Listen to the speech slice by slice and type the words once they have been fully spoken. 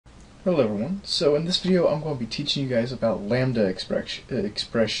Hello everyone. So in this video I'm going to be teaching you guys about lambda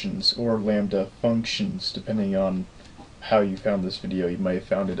expressions or lambda functions, depending on how you found this video. You might have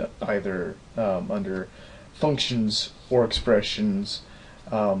found it either under functions or expressions.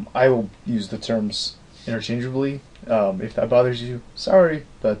 I will use the terms interchangeably. If that bothers you, sorry,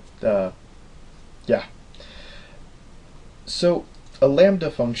 but yeah. So a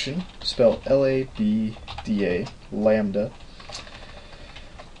lambda function, spelled L-A-B-D-A, lambda,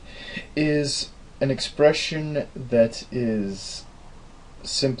 is an expression that is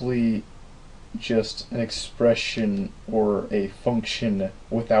simply just an expression or a function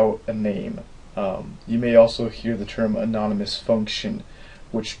without a name. You may also hear the term anonymous function,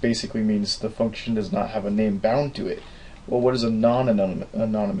 which basically means the function does not have a name bound to it. Well, what does a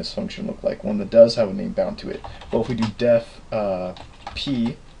non-anonymous function look like? One that does have a name bound to it. Well, if we do def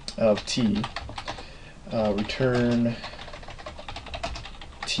p of t, return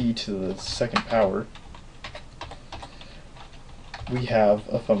t to the second power, we have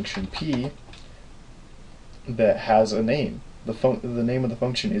a function p that has a name. The name of the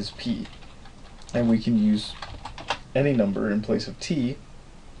function is p, and we can use any number in place of t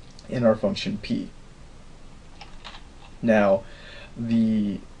in our function p. Now,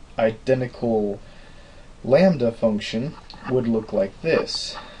 the identical lambda function would look like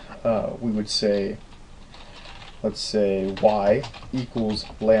this. We would say, let's say y equals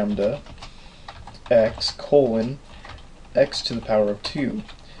lambda x colon x to the power of 2.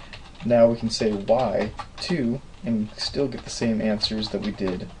 Now we can say y 2 and still get the same answers that we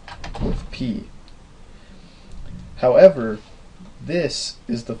did with p. However, this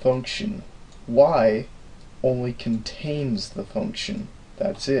is the function. Y only contains the function.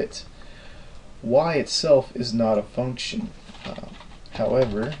 That's it. Y itself is not a function.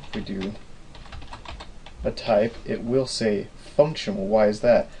 However, if we do a type, it will say function. Well, why is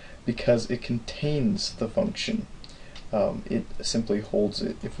that? Because it contains the function. It simply holds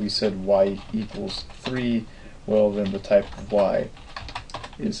it. If we said y equals 3, well then the type of y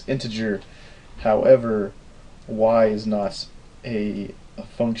is integer. However, y is not a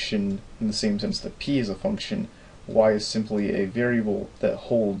function in the same sense that p is a function. Y is simply a variable that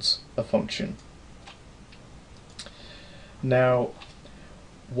holds a function. Now,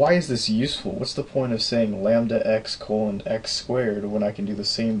 why is this useful? What's the point of saying lambda x colon x squared when I can do the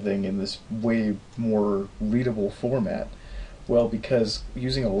same thing in this way more readable format? Well, because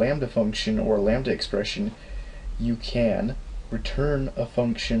using a lambda function or a lambda expression, you can return a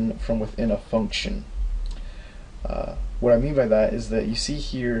function from within a function. What I mean by that is that you see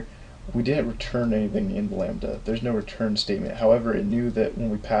here, we didn't return anything in lambda. There's no return statement. However, it knew that when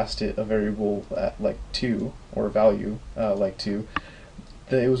we passed it a variable like 2, or a value like 2,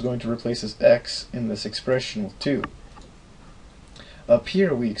 that it was going to replace this x in this expression with 2. Up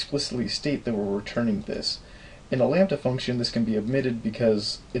here we explicitly state that we're returning this. In a lambda function, this can be omitted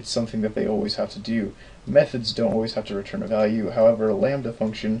because it's something that they always have to do. Methods don't always have to return a value. However, a lambda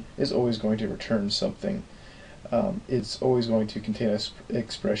function is always going to return something. It's always going to contain an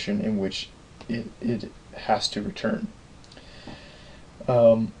expression in which it has to return.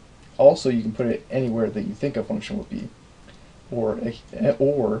 Also, you can put it anywhere that you think a function would be, or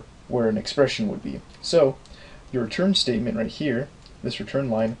where an expression would be. So, your return statement right here, this return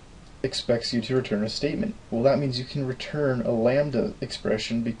line, expects you to return a statement. Well, that means you can return a lambda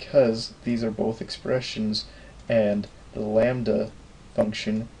expression because these are both expressions, and the lambda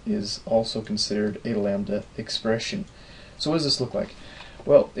function is also considered a lambda expression. So what does this look like?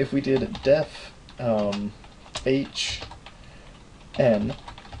 Well, if we did def h n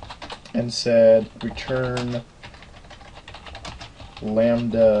and said return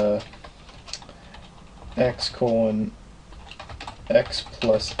lambda x colon x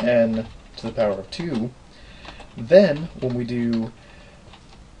plus n to the power of 2, then when we do,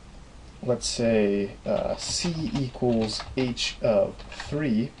 let's say c equals h of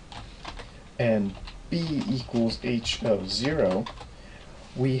 3 and b equals h of 0,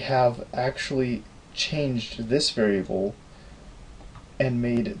 we have actually changed this variable and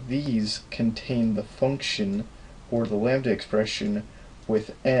made these contain the function or the lambda expression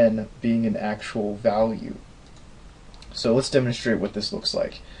with n being an actual value. So let's demonstrate what this looks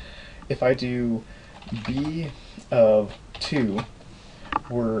like. If I do b of 2,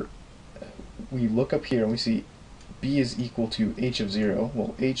 we look up here and we see b is equal to h of 0.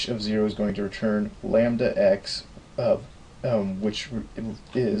 Well, h of 0 is going to return lambda x of which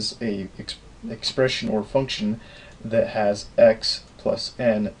is a expression or function that has x plus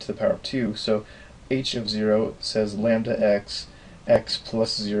n to the power of 2. So h of 0 says lambda x, x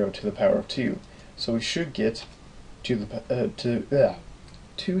plus 0 to the power of 2. So we should get to the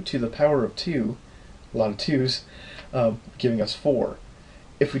 2 to the power of 2, a lot of 2's, giving us 4.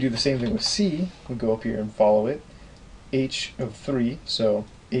 If we do the same thing with c, we go up here and follow it, h of 3, so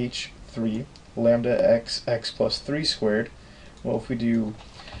h3 lambda x plus 3 squared. Well, if we do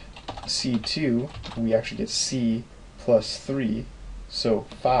c2, we actually get c plus 3, so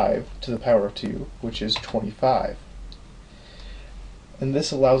 5 to the power of 2, which is 25. And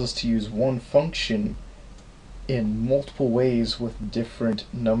this allows us to use one function in multiple ways with different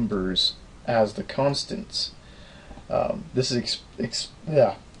numbers as the constants. This is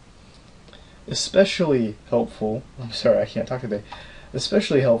especially helpful, I'm sorry, I can't talk today,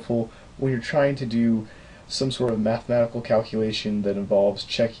 especially helpful when you're trying to do some sort of mathematical calculation that involves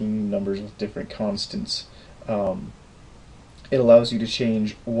checking numbers with different constants. It allows you to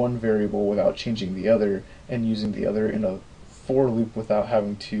change one variable without changing the other, and using the other in a for loop without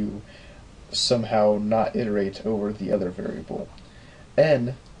having to somehow not iterate over the other variable.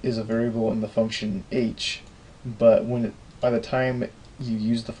 N is a variable in the function h, but by the time you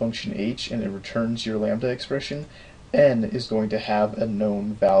use the function h and it returns your lambda expression, n is going to have a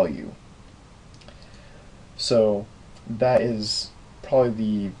known value. So that is probably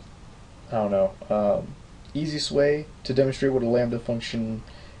the, I don't know, easiest way to demonstrate what a lambda function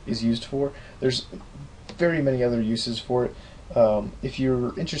is used for. There's very many other uses for it. If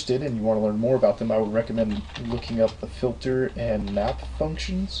you're interested and you want to learn more about them, I would recommend looking up the filter and map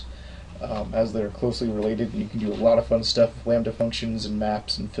functions, as they're closely related. You can do a lot of fun stuff with lambda functions and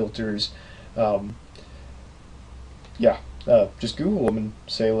maps and filters. Just Google them and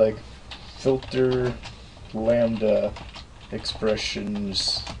say like filter lambda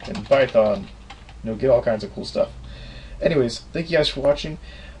expressions in Python. You'll get all kinds of cool stuff. Anyways, thank you guys for watching.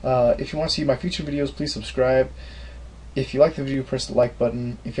 If you want to see my future videos, please subscribe. If you like the video, press the like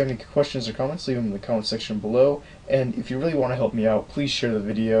button. If you have any questions or comments, leave them in the comment section below. And if you really want to help me out, please share the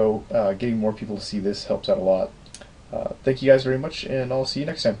video. Getting more people to see this helps out a lot. Thank you guys very much, and I'll see you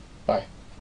next time. Bye.